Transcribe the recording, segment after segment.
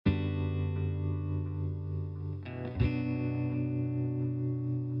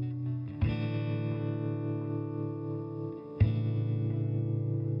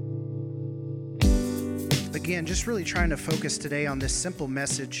Again, just really trying to focus today on this simple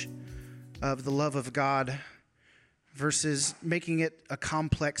message of the love of God versus making it a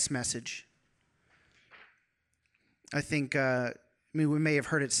complex message. I think, we may have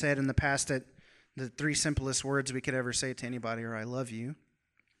heard it said in the past that the three simplest words we could ever say to anybody are, I love you.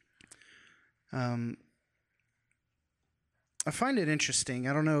 I find it interesting.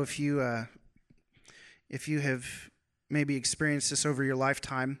 I don't know if you have maybe experienced this over your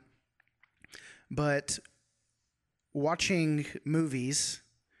lifetime, but watching movies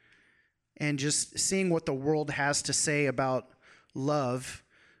and just seeing what the world has to say about love,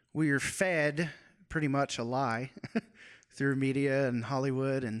 we are fed pretty much a lie through media and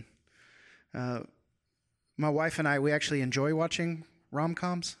Hollywood. And my wife and I, we actually enjoy watching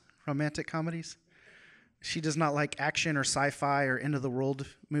rom-coms, romantic comedies. She does not like action or sci-fi or end-of-the-world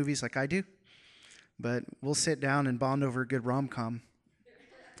movies like I do, but we'll sit down and bond over a good rom-com.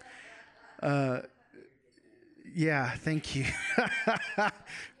 Yeah, thank you.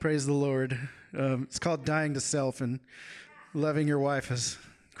 Praise the Lord. It's called dying to self and loving your wife as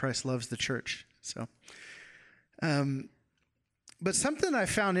Christ loves the church. So, but something I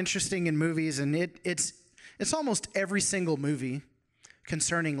found interesting in movies, and it's almost every single movie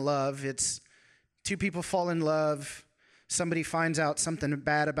concerning love. It's two people fall in love. Somebody finds out something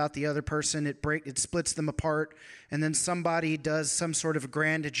bad about the other person. It splits them apart, and then somebody does some sort of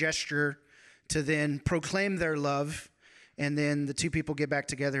grand gesture to then proclaim their love, and then the two people get back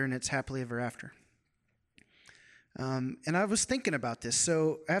together, and it's happily ever after. And I was thinking about this,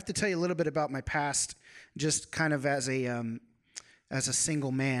 so I have to tell you a little bit about my past, just kind of as a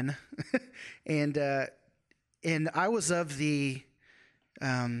single man, and I was of the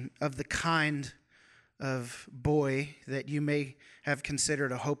kind of boy that you may have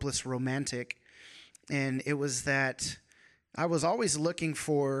considered a hopeless romantic, and it was that I was always looking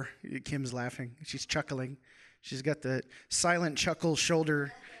for, Kim's laughing, she's chuckling. She's got the silent chuckle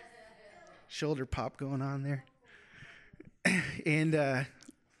shoulder pop going on there. And,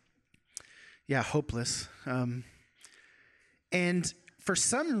 hopeless. And for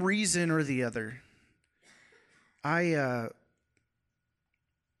some reason or the other, I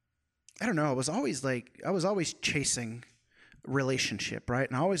don't know, I was always chasing relationship, right?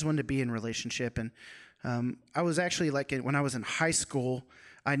 And I always wanted to be in relationship. And I was actually when I was in high school,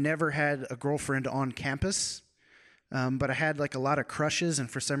 I never had a girlfriend on campus, but I had a lot of crushes, and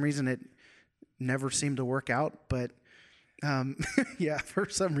for some reason it never seemed to work out. But for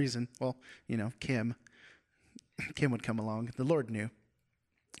some reason, well, Kim would come along. The Lord knew.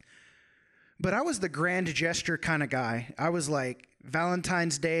 But I was the grand gesture kind of guy. I was like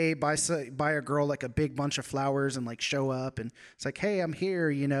Valentine's Day, buy a girl a big bunch of flowers and show up, and it's like, hey, I'm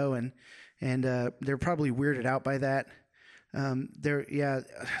here, and they're probably weirded out by that. Let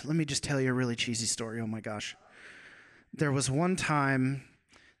me just tell you a really cheesy story. Oh my gosh. There was one time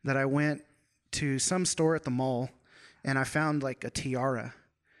that I went to some store at the mall, and I found a tiara,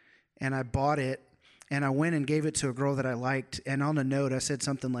 and I bought it, and I went and gave it to a girl that I liked, and on a note I said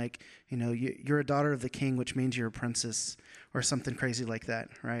something like, you're a daughter of the king, which means you're a princess, or something crazy like that,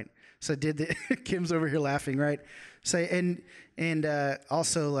 right? So I did Kim's over here laughing, right? So and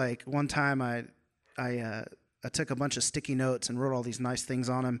also one time I took a bunch of sticky notes and wrote all these nice things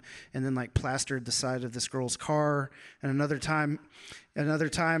on them, and then plastered the side of this girl's car. And another time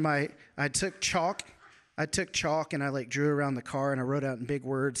I took chalk. And I drew around the car, and I wrote out in big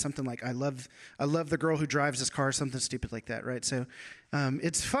words something like I love the girl who drives this car, something stupid like that, right? So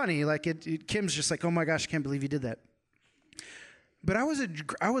it's funny, Kim's just like, oh my gosh, I can't believe you did that. But I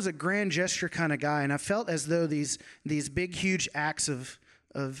was a grand gesture kind of guy, and I felt as though these big huge acts of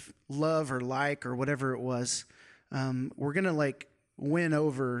love or or whatever it was were gonna win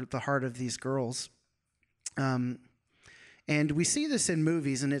over the heart of these girls. And we see this in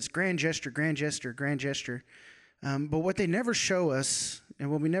movies, and it's grand gesture, grand gesture, grand gesture. But what they never show us,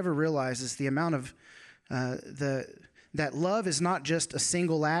 and what we never realize, is the amount of that love is not just a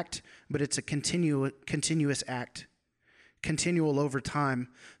single act, but it's a continuous act, continual over time,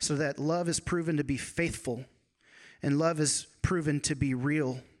 so that love is proven to be faithful, and love is proven to be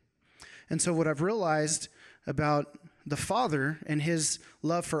real. And so what I've realized about the Father and his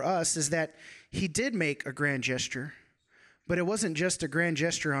love for us is that he did make a grand gesture. But it wasn't just a grand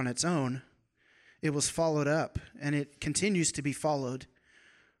gesture on its own. It was followed up, and it continues to be followed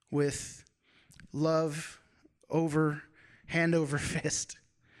with love hand over fist,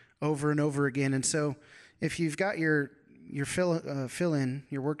 over and over again. And so if you've got your fill in,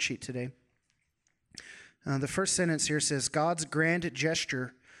 your worksheet today, the first sentence here says, God's grand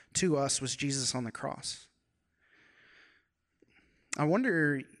gesture to us was Jesus on the cross. I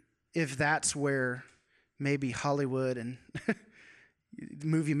wonder if that's where maybe Hollywood and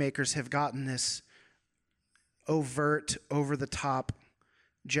movie makers have gotten this overt, over-the-top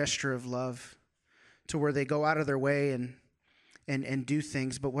gesture of love to where they go out of their way and do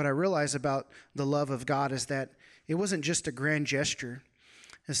things. But what I realize about the love of God is that it wasn't just a grand gesture.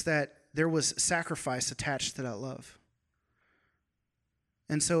 It's that there was sacrifice attached to that love.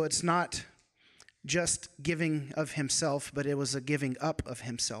 And so it's not just giving of himself, but it was a giving up of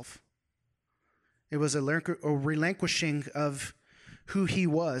himself. It was a relinquishing of who he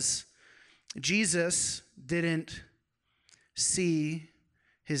was. Jesus didn't see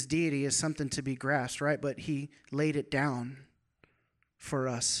his deity as something to be grasped, right? But he laid it down for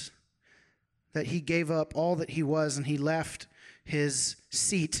us. That he gave up all that he was, and he left his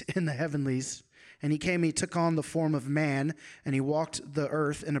seat in the heavenlies. And he came, he took on the form of man, and he walked the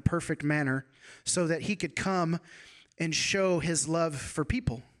earth in a perfect manner so that he could come and show his love for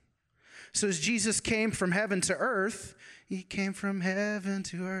people. So as Jesus came from heaven to earth, he came from heaven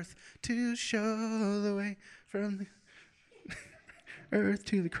to earth to show the way from the earth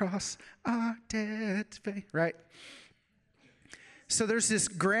to the cross, our debt to pay, right? So there's this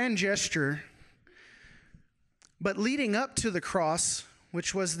grand gesture, but leading up to the cross,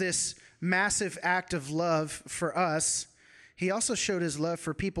 which was this massive act of love for us, he also showed his love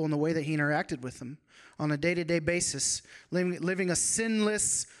for people in the way that he interacted with them on a day-to-day basis, living a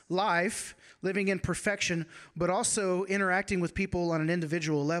sinless life, living in perfection, but also interacting with people on an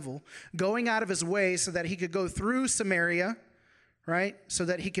individual level, going out of his way so that he could go through Samaria, right? So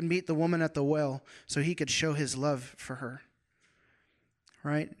that he can meet the woman at the well, so he could show his love for her,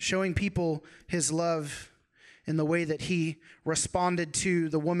 right? Showing people his love in the way that he responded to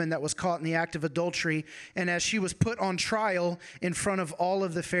the woman that was caught in the act of adultery. And as she was put on trial in front of all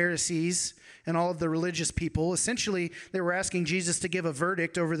of the Pharisees and all of the religious people, essentially they were asking Jesus to give a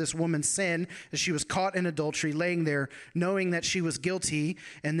verdict over this woman's sin as she was caught in adultery, laying there knowing that she was guilty.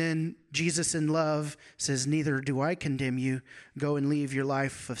 And then Jesus in love says, "Neither do I condemn you. Go and leave your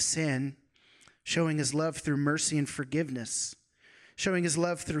life of sin," showing his love through mercy and forgiveness, showing his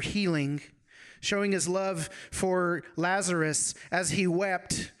love through healing, showing his love for Lazarus as he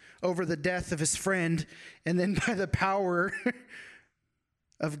wept over the death of his friend, and then by the power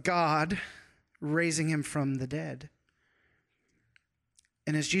of God, raising him from the dead.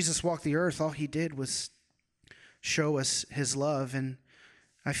 And as Jesus walked the earth, all he did was show us his love. And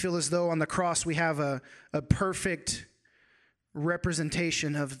I feel as though on the cross we have a perfect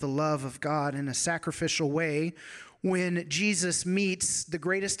representation of the love of God in a sacrificial way when Jesus meets the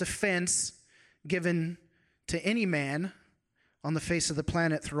greatest offense given to any man on the face of the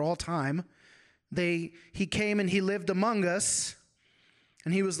planet through all time. He came and he lived among us,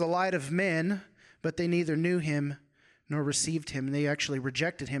 and he was the light of men, but they neither knew him nor received him. They actually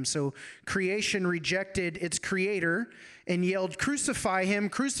rejected him. So creation rejected its creator and yelled, crucify him,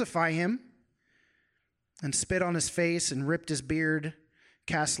 and spit on his face and ripped his beard,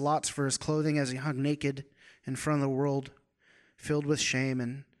 cast lots for his clothing as he hung naked in front of the world, filled with shame.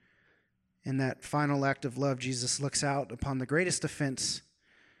 And in that final act of love, Jesus looks out upon the greatest offense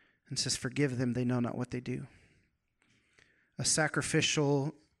and says, forgive them, they know not what they do. A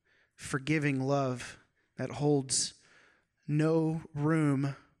sacrificial, forgiving love that holds no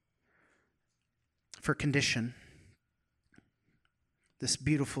room for condition. This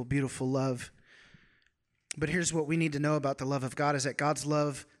beautiful, beautiful love. But here's what we need to know about the love of God is that God's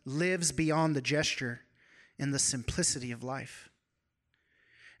love lives beyond the gesture in the simplicity of life.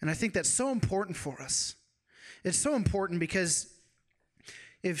 And I think that's so important for us. It's so important because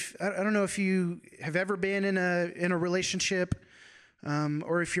I don't know if you have ever been in a relationship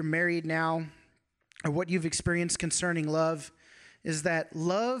or if you're married now, or what you've experienced concerning love, is that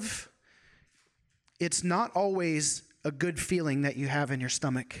love, it's not always a good feeling that you have in your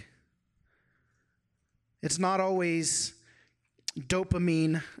stomach. It's not always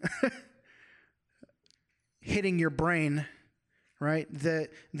dopamine hitting your brain, right?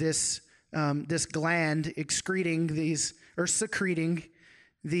 This gland secreting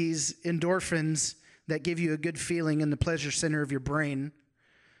these endorphins that give you a good feeling in the pleasure center of your brain.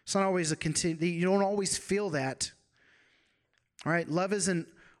 It's not always you don't always feel that. All right, love isn't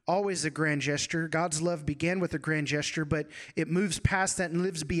always a grand gesture. God's love began with a grand gesture, but it moves past that and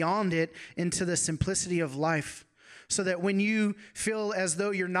lives beyond it into the simplicity of life. So that when you feel as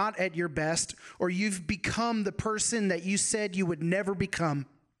though you're not at your best, or you've become the person that you said you would never become,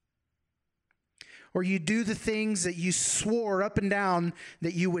 or you do the things that you swore up and down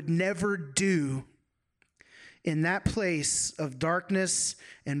that you would never do, in that place of darkness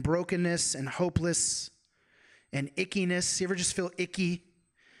and brokenness and hopeless and ickiness, you ever just feel icky?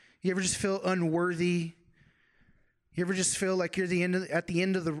 You ever just feel unworthy? You ever just feel like you're at the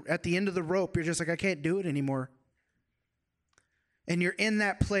end of the rope? You're just like, I can't do it anymore. And you're in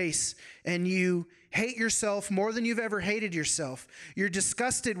that place and you hate yourself more than you've ever hated yourself. You're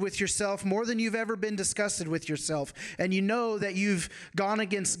disgusted with yourself more than you've ever been disgusted with yourself. And you know that you've gone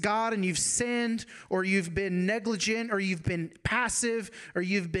against God and you've sinned, or you've been negligent, or you've been passive, or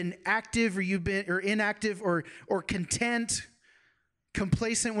you've been active, or you've been inactive, or content,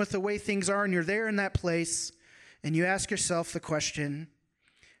 complacent with the way things are. And you're there in that place and you ask yourself the question,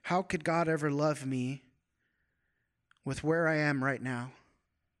 how could God ever love me with where I am right now?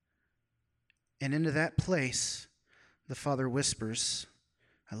 And into that place, the Father whispers,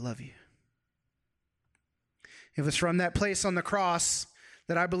 I love you. It was from that place on the cross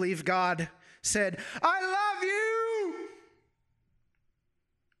that I believe God said, I love you.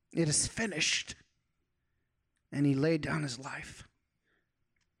 It is finished. And he laid down his life.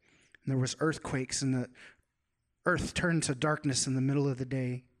 And there was earthquakes, and the earth turned to darkness in the middle of the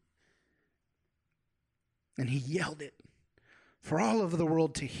day. And he yelled it for all of the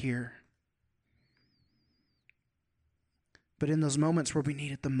world to hear. But in those moments where we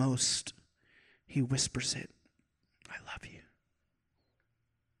need it the most, he whispers it, I love you.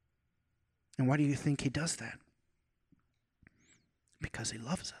 And why do you think he does that? Because he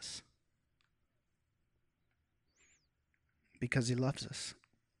loves us. Because he loves us.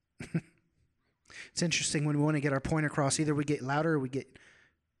 It's interesting, when we want to get our point across, either we get louder or we get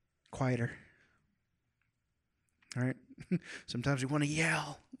quieter. All right? Sometimes we want to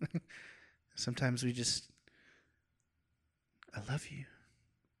yell. Sometimes we just, I love you.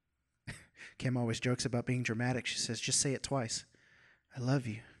 Kim always jokes about being dramatic. She says, just say it twice. I love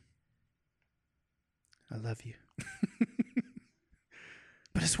you. I love you.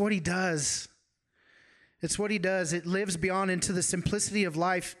 But it's what he does. It's what he does. It lives beyond into the simplicity of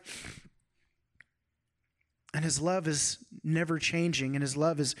life. And his love is never changing, and his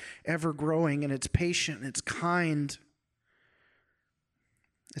love is ever growing, and it's patient, and it's kind.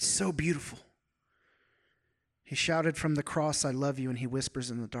 It's so beautiful. He shouted from the cross, I love you, and he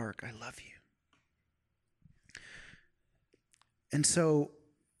whispers in the dark, I love you. And so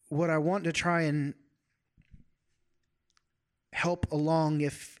what I want to try and help along,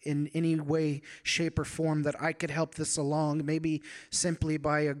 if in any way, shape, or form that I could help this along, maybe simply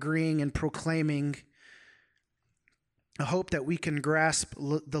by agreeing and proclaiming, I hope that we can grasp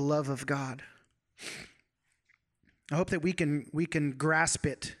the love of God. I hope that we can grasp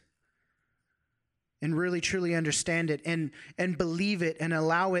it and really truly understand it and believe it and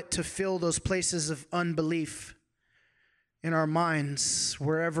allow it to fill those places of unbelief in our minds,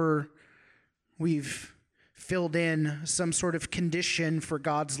 wherever we've filled in some sort of condition for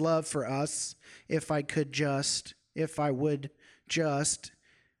God's love for us. If I could just, if I would just,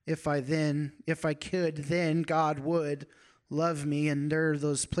 if I could, then God would love me. And there are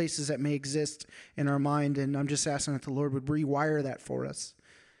those places that may exist in our mind. And I'm just asking that the Lord would rewire that for us.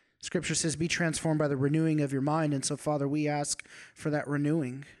 Scripture says, be transformed by the renewing of your mind. And so, Father, we ask for that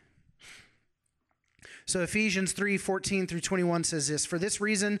renewing. So Ephesians 3:14 through 21 says this, for this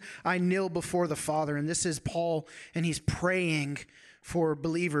reason I kneel before the Father. And this is Paul, and he's praying for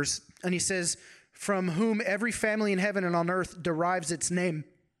believers. And he says, from whom every family in heaven and on earth derives its name.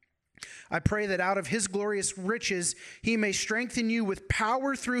 I pray that out of his glorious riches he may strengthen you with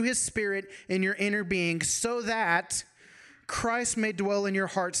power through his Spirit in your inner being, so that Christ may dwell in your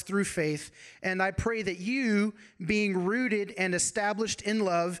hearts through faith. And I pray that you, being rooted and established in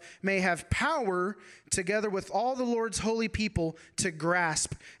love, may have power together with all the Lord's holy people to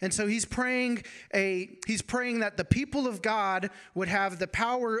grasp. And so he's praying that the people of God would have the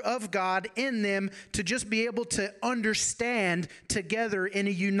power of God in them to just be able to understand together in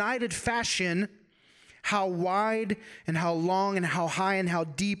a united fashion how wide and how long and how high and how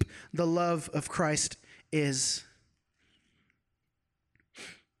deep the love of Christ is.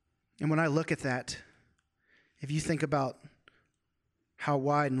 And when I look at that, if you think about how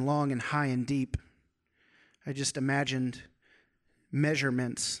wide and long and high and deep, I just imagined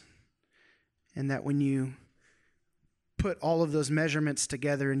measurements, and that when you put all of those measurements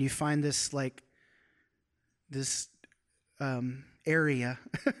together and you find this area,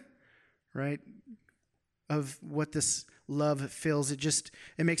 right, of what this love fills, it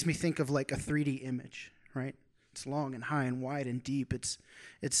makes me think of like a 3D image, right? It's long and high and wide and deep. It's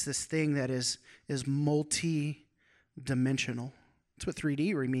this thing that is multi-dimensional. That's what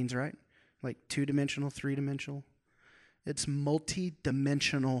 3D means, right? Like 2-dimensional, 3-dimensional. It's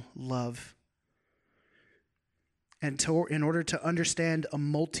multi-dimensional love. And in order to understand a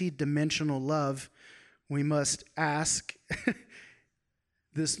multi-dimensional love, we must ask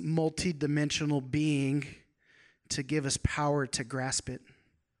this multi-dimensional being to give us power to grasp it.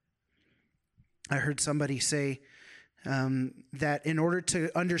 I heard somebody say that in order to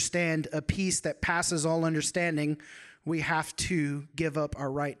understand a peace that passes all understanding, we have to give up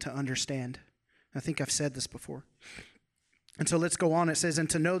our right to understand. I think I've said this before. And so let's go on. It says, and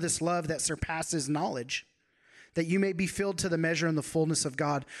to know this love that surpasses knowledge, that you may be filled to the measure and the fullness of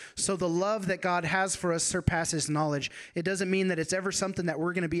God. So the love that God has for us surpasses knowledge. It doesn't mean that it's ever something that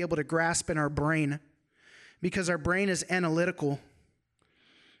we're going to be able to grasp in our brain, because our brain is analytical.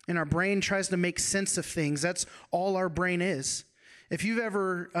 And our brain tries to make sense of things. That's all our brain is. If you've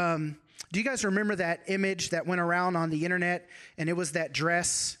ever, do you guys remember that image that went around on the internet? And it was that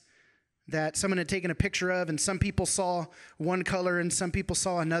dress that someone had taken a picture of, and some people saw one color and some people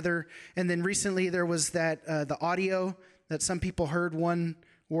saw another. And then recently there was that the audio that some people heard one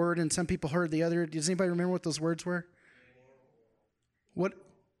word and some people heard the other. Does anybody remember what those words were? What?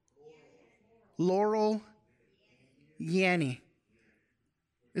 Laurel Yanny.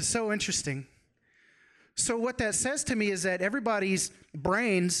 It's so interesting. So what that says to me is that everybody's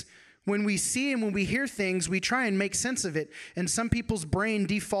brains, when we see and when we hear things, we try and make sense of it. And some people's brain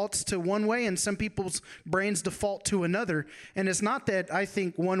defaults to one way and some people's brains default to another. And it's not that I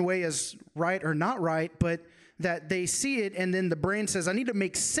think one way is right or not right, but that they see it and then the brain says, I need to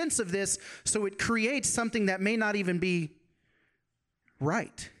make sense of this, so it creates something that may not even be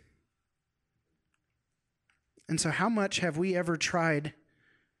right. And so how much have we ever tried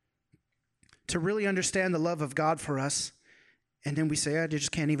to really understand the love of God for us, and then we say, I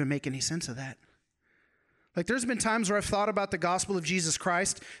just can't even make any sense of that? Like, there's been times where I've thought about the gospel of Jesus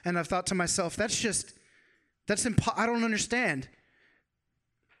Christ, and I've thought to myself, I don't understand.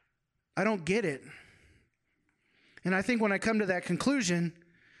 I don't get it. And I think when I come to that conclusion,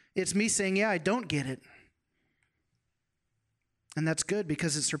 it's me saying, yeah, I don't get it. And that's good,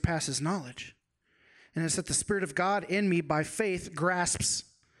 because it surpasses knowledge. And it's that the Spirit of God in me, by faith, grasps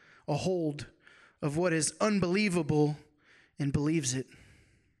a hold of what is unbelievable and believes it.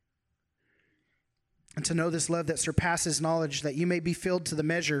 And to know this love that surpasses knowledge, that you may be filled to the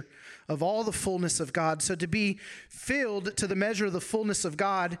measure of all the fullness of God. So to be filled to the measure of the fullness of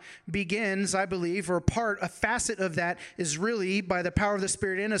God begins, I believe, or a facet of that is really by the power of the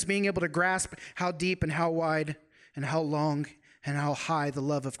Spirit in us being able to grasp how deep and how wide and how long and how high the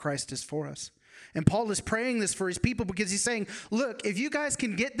love of Christ is for us. And Paul is praying this for his people because he's saying, look, if you guys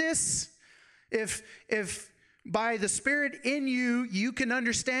can get this, if by the Spirit in you, you can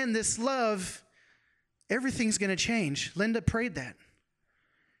understand this love, everything's going to change. Linda prayed that.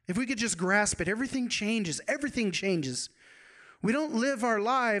 If we could just grasp it, everything changes. Everything changes. We don't live our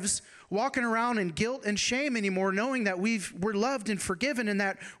lives walking around in guilt and shame anymore, knowing that we're loved and forgiven and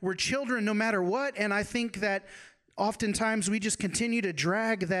that we're children no matter what. And I think that oftentimes we just continue to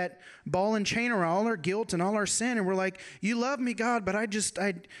drag that ball and chain around all our guilt and all our sin. And we're like, you love me, God, but I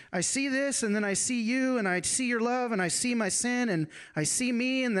see this, and then I see you, and I see your love, and I see my sin, and I see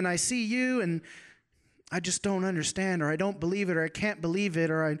me, and then I see you, and I just don't understand, or I don't believe it, or I can't believe it,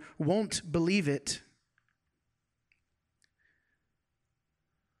 or I won't believe it.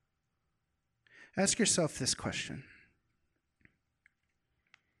 Ask yourself this question.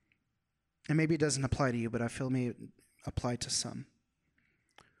 And maybe it doesn't apply to you, but I feel it may apply to some.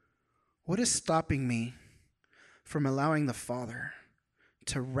 What is stopping me from allowing the Father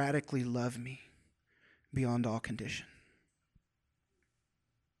to radically love me beyond all condition?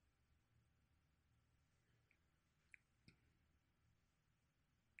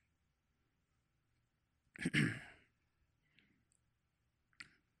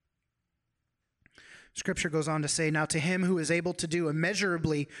 Scripture goes on to say, now to him who is able to do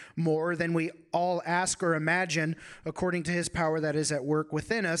immeasurably more than we all ask or imagine, according to his power that is at work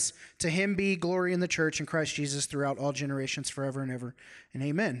within us, to him be glory in the church and Christ Jesus throughout all generations, forever and ever. And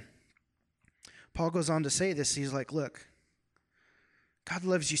amen. Paul goes on to say this. He's like, look, God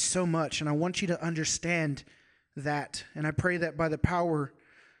loves you so much, and I want you to understand that. And I pray that by the power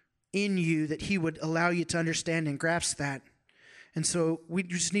in you, that he would allow you to understand and grasp that. And so we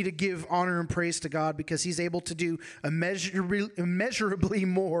just need to give honor and praise to God, because he's able to do immeasurably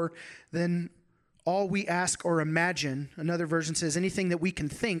more than all we ask or imagine. Another version says anything that we can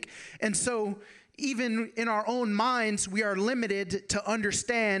think. And so even in our own minds, we are limited to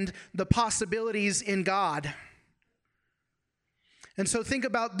understand the possibilities in God. And so think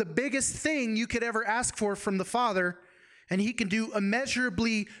about the biggest thing you could ever ask for from the Father, and he can do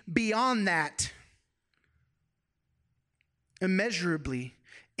immeasurably beyond that. Immeasurably,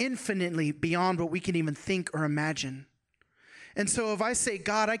 infinitely beyond what we can even think or imagine. And so if I say,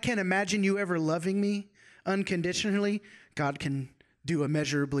 God, I can't imagine you ever loving me unconditionally, God can do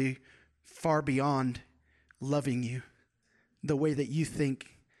immeasurably far beyond loving you the way that you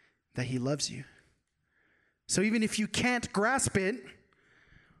think that he loves you. So even if you can't grasp it,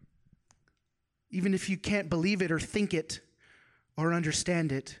 even if you can't believe it or think it or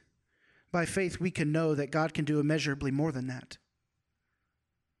understand it, by faith we can know that God can do immeasurably more than that.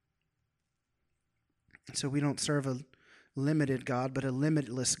 And so we don't serve a limited God, but a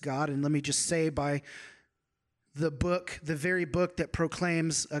limitless God. And let me just say, by the very book that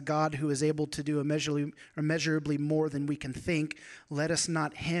proclaims a God who is able to do immeasurably more than we can think, let us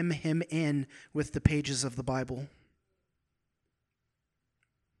not hem him in with the pages of the Bible.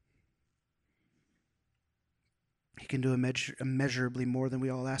 He can do immeasurably more than we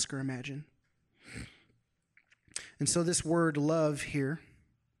all ask or imagine. And so this word love here,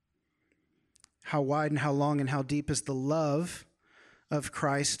 how wide and how long and how deep is the love of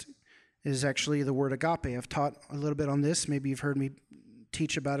Christ, is actually the word agape. I've taught a little bit on this. Maybe you've heard me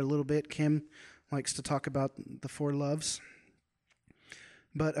teach about it a little bit. Kim likes to talk about the 4 loves.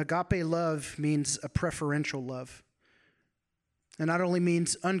 But agape love means a preferential love. It not only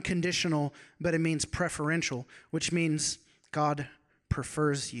means unconditional, but it means preferential, which means God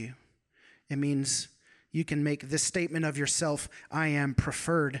prefers you. It means you can make this statement of yourself: I am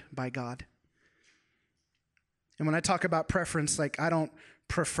preferred by God. And when I talk about preference, like, I don't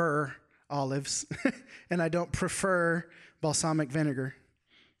prefer olives and I don't prefer balsamic vinegar,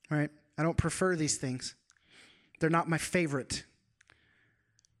 right? I don't prefer these things. They're not my favorite.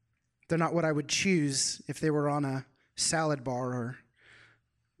 They're not what I would choose if they were on a salad bar or,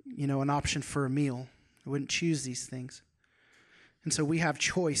 an option for a meal. I wouldn't choose these things. And so we have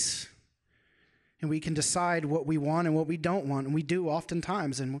choice, and we can decide what we want and what we don't want, and we do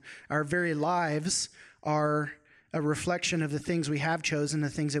oftentimes. And our very lives are a reflection of the things we have chosen, the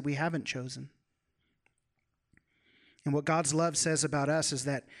things that we haven't chosen. And what God's love says about us is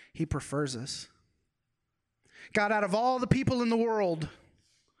that he prefers us. God, out of all the people in the world,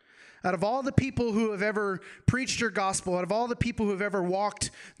 out of all the people who have ever preached your gospel, out of all the people who have ever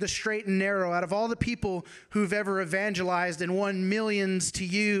walked the straight and narrow, out of all the people who've ever evangelized and won millions to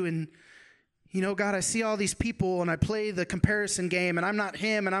you, and, God, I see all these people and I play the comparison game, and I'm not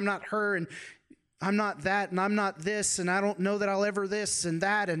him and I'm not her, and I'm not that, and I'm not this, and I don't know that I'll ever this and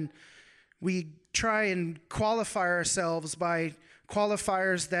that. And we try and qualify ourselves by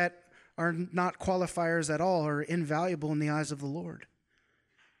qualifiers that are not qualifiers at all, or invaluable in the eyes of the Lord.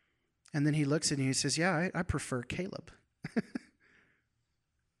 And then he looks at you and he says, yeah, I prefer Caleb.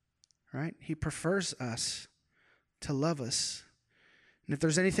 Right? He prefers us to love us. And if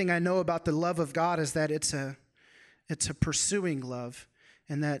there's anything I know about the love of God, is that it's a pursuing love,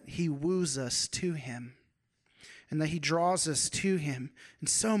 and that he woos us to him, and that he draws us to him in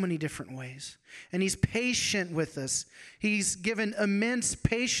so many different ways. And he's patient with us. He's given immense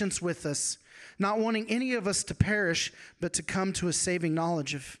patience with us, not wanting any of us to perish, but to come to a saving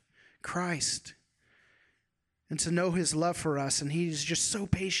knowledge of Christ and to know his love for us. And he's just so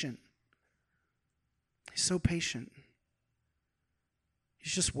patient. He's so patient.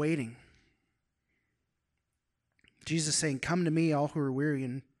 He's just waiting. Jesus saying, come to me, all who are weary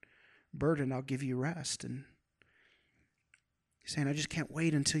and burdened, I'll give you rest. And he's saying, I just can't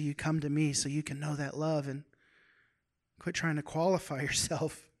wait until you come to me so you can know that love, and quit trying to qualify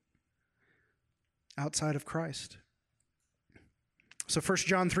yourself outside of Christ. So 1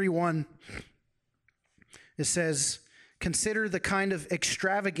 John 3:1, it says, consider the kind of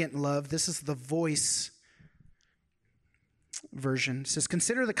extravagant love. This is the Voice version. It says,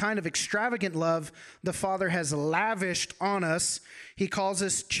 consider the kind of extravagant love the Father has lavished on us. He calls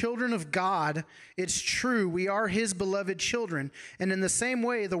us children of God. It's true. We are his beloved children. And in the same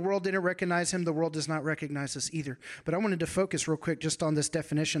way, the world didn't recognize him. The world does not recognize us either. But I wanted to focus real quick just on this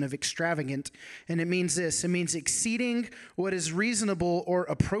definition of extravagant. And it means this. It means exceeding what is reasonable or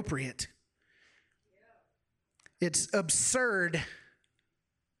appropriate. It's absurd.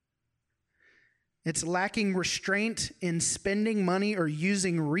 It's lacking restraint in spending money or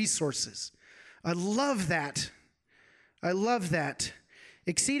using resources. I love that. I love that.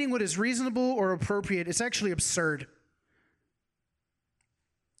 Exceeding what is reasonable or appropriate. It's actually absurd.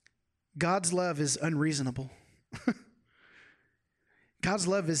 God's love is unreasonable. God's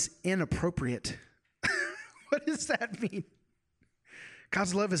love is inappropriate. What does that mean?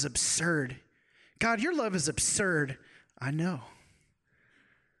 God's love is absurd. God, your love is absurd. I know.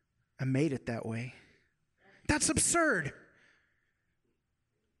 I made it that way. That's absurd.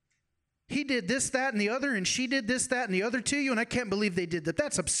 He did this, that, and the other, and she did this, that, and the other to you, and I can't believe they did that.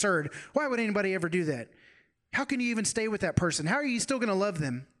 That's absurd. Why would anybody ever do that? How can you even stay with that person? How are you still going to love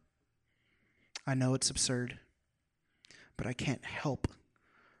them? I know it's absurd, but I can't help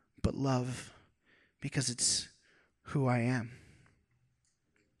but love because it's who I am.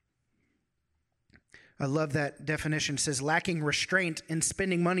 I love that definition. It says lacking restraint in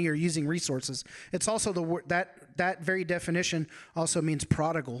spending money or using resources. It's also the word that very definition also means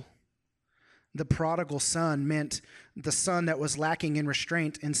prodigal. The prodigal son meant the son that was lacking in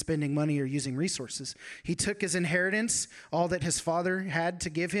restraint in spending money or using resources. He took his inheritance, all that his father had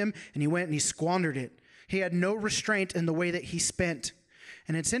to give him, and he went and he squandered it. He had no restraint in the way that he spent.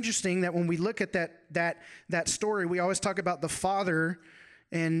 And it's interesting that when we look at that story, we always talk about the father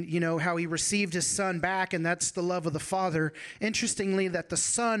and, how he received his son back, and that's the love of the father. Interestingly, that the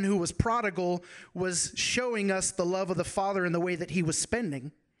son who was prodigal was showing us the love of the father in the way that he was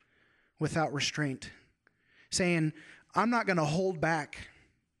spending without restraint, saying, I'm not going to hold back.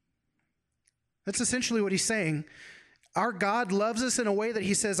 That's essentially what he's saying. Our God loves us in a way that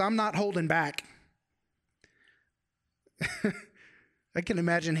he says, I'm not holding back. I can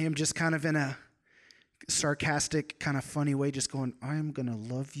imagine him just kind of in a sarcastic, kind of funny way, just going, I'm going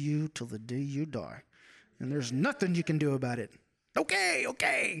to love you till the day you die. And there's nothing you can do about it.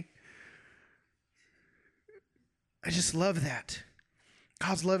 Okay. I just love that.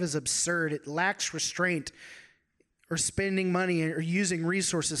 God's love is absurd. It lacks restraint or spending money or using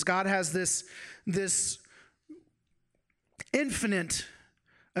resources. God has this infinite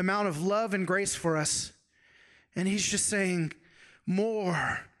amount of love and grace for us. And he's just saying,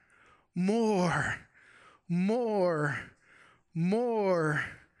 more. It's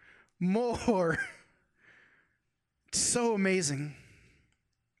so amazing.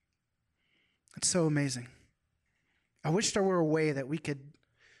 It's so amazing. I wish there were a way that we could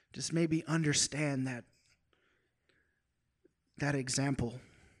just maybe understand that example,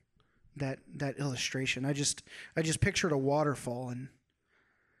 that illustration. I just pictured a waterfall, and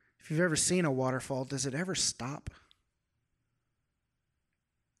if you've ever seen a waterfall, does it ever stop?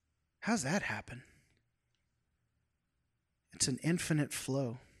 How's that happen? It's an infinite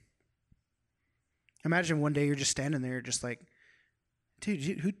flow. Imagine one day you're just standing there just like,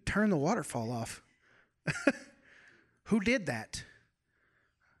 dude, who turned the waterfall off? Who did that?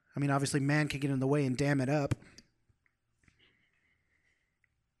 I mean, obviously man can get in the way and dam it up.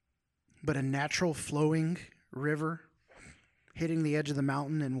 But a natural flowing river hitting the edge of the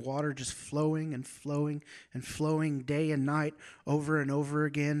mountain and water just flowing and flowing and flowing day and night over and over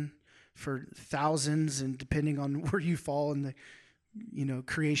again for thousands, and depending on where you fall in the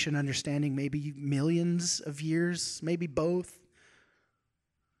creation understanding, maybe millions of years, maybe both.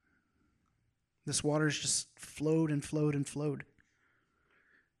 This water's just flowed and flowed and flowed.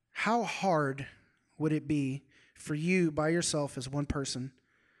 How hard would it be for you by yourself as one person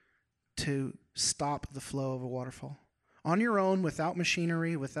to stop the flow of a waterfall? On your own, without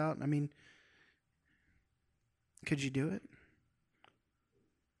machinery, could you do it?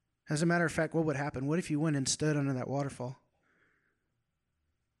 As a matter of fact, what would happen? What if you went and stood under that waterfall?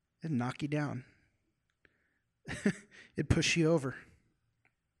 It'd knock you down. It'd push you over.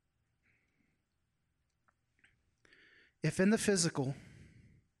 If in the physical,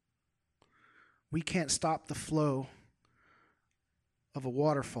 we can't stop the flow of a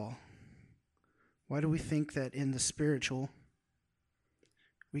waterfall, why do we think that in the spiritual,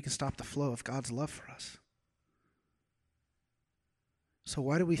 we can stop the flow of God's love for us? So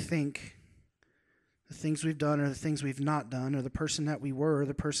why do we think the things we've done or the things we've not done or the person that we were or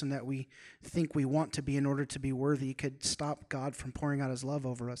the person that we think we want to be in order to be worthy could stop God from pouring out his love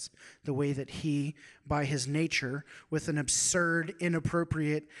over us the way that he, by his nature, with an absurd,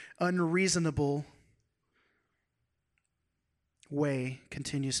 inappropriate, unreasonable way,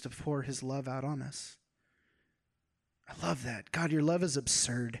 continues to pour his love out on us? I love that. God, your love is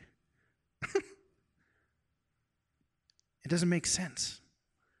absurd. It doesn't make sense.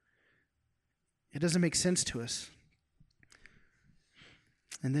 It doesn't make sense to us.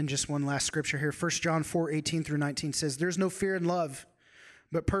 And then just one last scripture here. 1 John 4:18-19 says, there's no fear in love,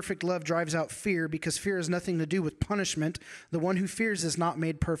 but perfect love drives out fear, because fear has nothing to do with punishment. The one who fears is not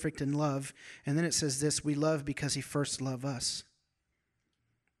made perfect in love. And then it says this, we love because he first loved us.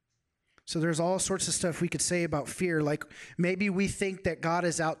 So there's all sorts of stuff we could say about fear, like maybe we think that God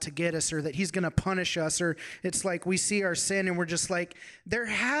is out to get us or that he's going to punish us, or it's like we see our sin and we're just like, there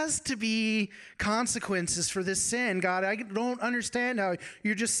has to be consequences for this sin, God. I don't understand how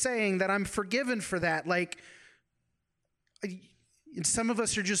you're just saying that I'm forgiven for that. Like, and some of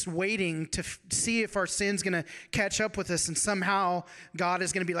us are just waiting to see if our sin's going to catch up with us, and somehow God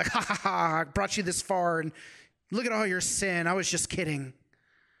is going to be like, ha ha ha, I brought you this far and look at all your sin. I was just kidding.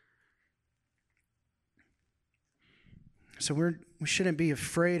 So we shouldn't be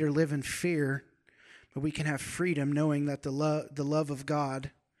afraid or live in fear, but we can have freedom knowing that the love of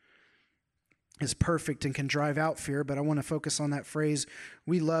God is perfect and can drive out fear, but I want to focus on that phrase,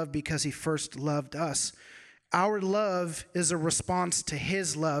 we love because he first loved us. Our love is a response to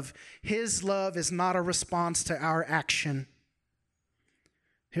his love. His love is not a response to our action.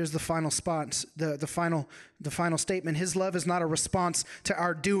 Here's the final spot, the final statement. His love is not a response to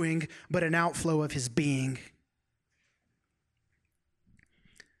our doing, but an outflow of his being.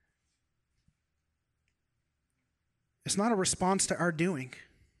 It's not a response to our doing.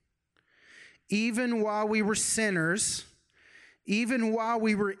 Even while we were sinners, even while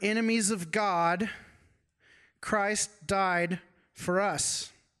we were enemies of God, Christ died for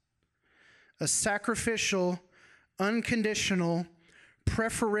us. A sacrificial, unconditional,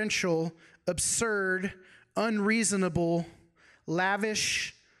 preferential, absurd, unreasonable,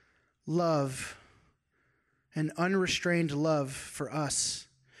 lavish love, an unrestrained love for us,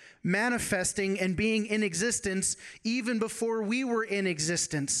 manifesting and being in existence even before we were in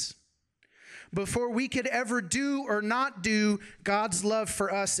existence. Before we could ever do or not do, God's love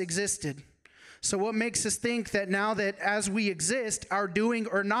for us existed. So what makes us think that now that as we exist, our doing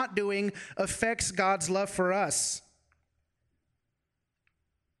or not doing affects God's love for us?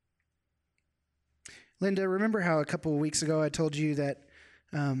 Linda, remember how a couple of weeks ago I told you that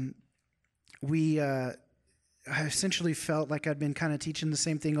I essentially felt like I'd been kind of teaching the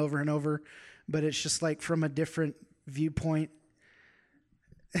same thing over and over, but it's just like from a different viewpoint.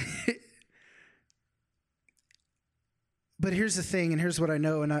 But here's the thing, and here's what I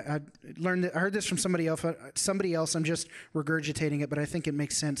know, and I learned that I heard this from somebody else. I'm just regurgitating it, but I think it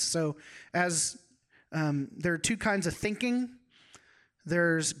makes sense. So, as there are two kinds of thinking.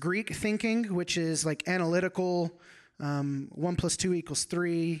 There's Greek thinking, which is like analytical. 1 + 2 =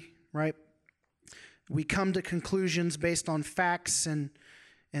 3, right? We come to conclusions based on facts, and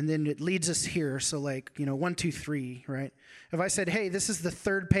then it leads us here. So, 1, 2, 3, right? If I said, "Hey, this is the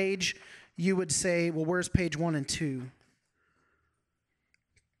third page," you would say, "Well, where's page 1 and 2?"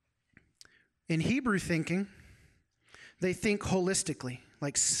 In Hebrew thinking, they think holistically,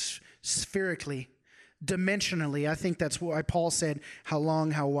 like spherically, dimensionally. I think that's why Paul said, how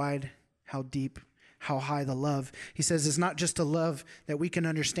long, how wide, how deep, how high the love. He says it's not just a love that we can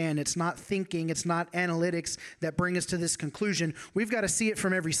understand. It's not thinking, it's not analytics that bring us to this conclusion. We've got to see it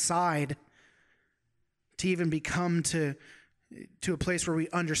from every side to even become to a place where we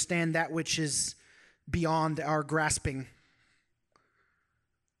understand that which is beyond our grasping.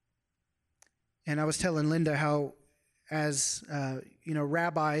 And I was telling Linda how, as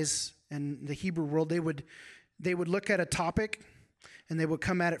rabbis in the Hebrew world, they would look at a topic and they would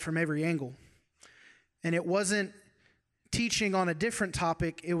come at it from every angle. And it wasn't teaching on a different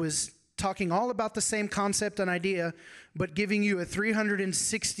topic. It was talking all about the same concept and idea, but giving you a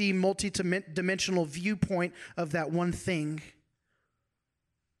 360 multi-dimensional viewpoint of that one thing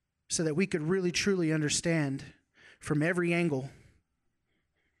so that we could really, truly understand from every angle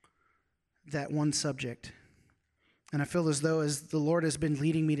that one subject. And I feel as though as the Lord has been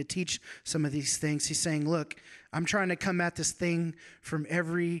leading me to teach some of these things, he's saying, look, I'm trying to come at this thing from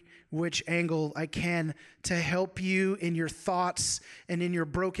every which angle I can to help you in your thoughts and in your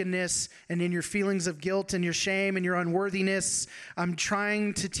brokenness and in your feelings of guilt and your shame and your unworthiness. I'm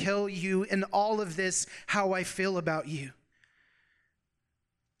trying to tell you in all of this how I feel about you.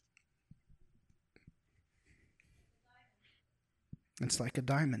 It's like a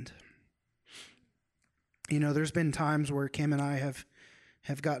diamond. There's been times where Kim and I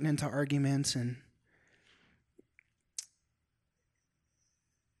have gotten into arguments, and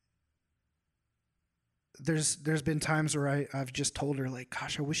there's been times where I've just told her, like,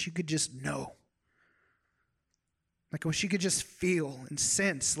 gosh, I wish you could just know. Like, I wish you could just feel and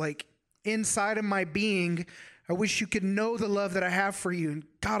sense, like, inside of my being, I wish you could know the love that I have for you. And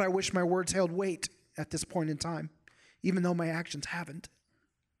God, I wish my words held weight at this point in time, even though my actions haven't.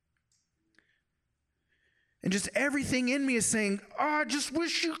 And just everything in me is saying, I just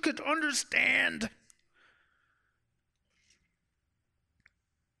wish you could understand.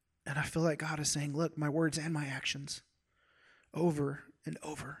 And I feel like God is saying, look, my words and my actions, over and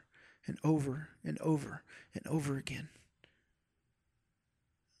over and over and over and over again.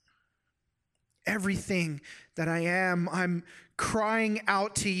 Everything that I am, I'm crying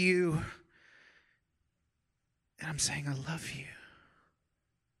out to you. And I'm saying, I love you.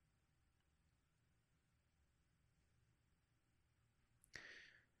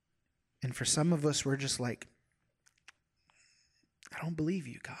 And for some of us, we're just like, I don't believe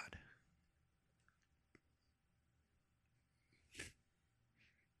you, God.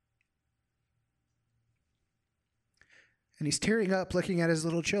 And he's tearing up, looking at his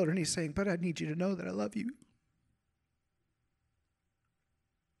little children. He's saying, but I need you to know that I love you.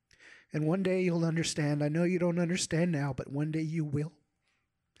 And one day you'll understand. I know you don't understand now, but one day you will.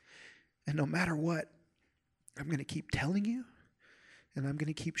 And no matter what, I'm going to keep telling you, and I'm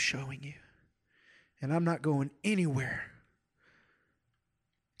going to keep showing you. And I'm not going anywhere.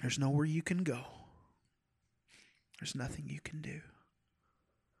 There's nowhere you can go. There's nothing you can do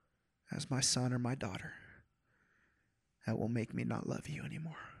as my son or my daughter that will make me not love you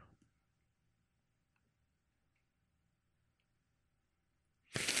anymore.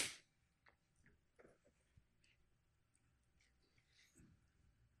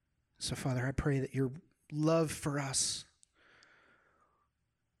 So, Father, I pray that your love for us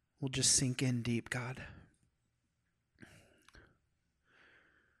will just sink in deep, God.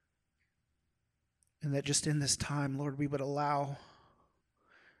 And that just in this time, Lord, we would allow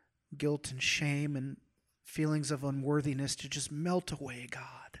guilt and shame and feelings of unworthiness to just melt away,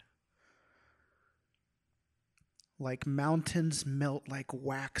 God. Like mountains melt like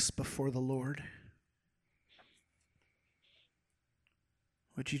wax before the Lord.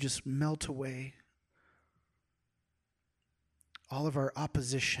 Would you just melt away all of our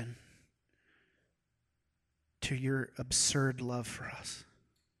opposition to your absurd love for us?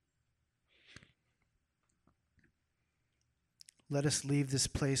 Let us leave this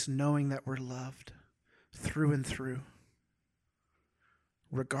place knowing that we're loved through and through,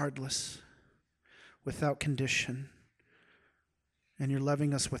 regardless, without condition. And you're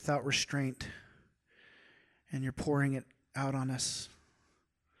loving us without restraint, and you're pouring it out on us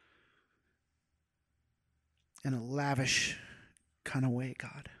in a lavish kind of way,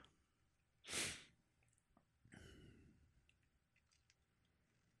 God.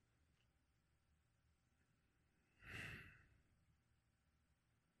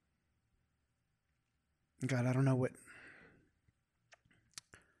 God, I don't know what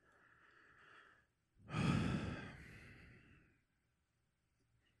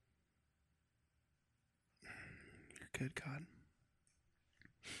you're good, God.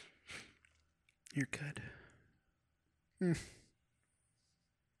 You're good.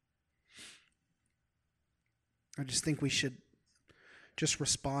 I just think we should just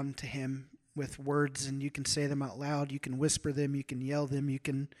respond to him with words, and you can say them out loud, you can whisper them, you can yell them, you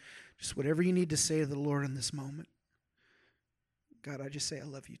can just whatever you need to say to the Lord in this moment. God, I just say I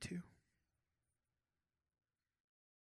love you too.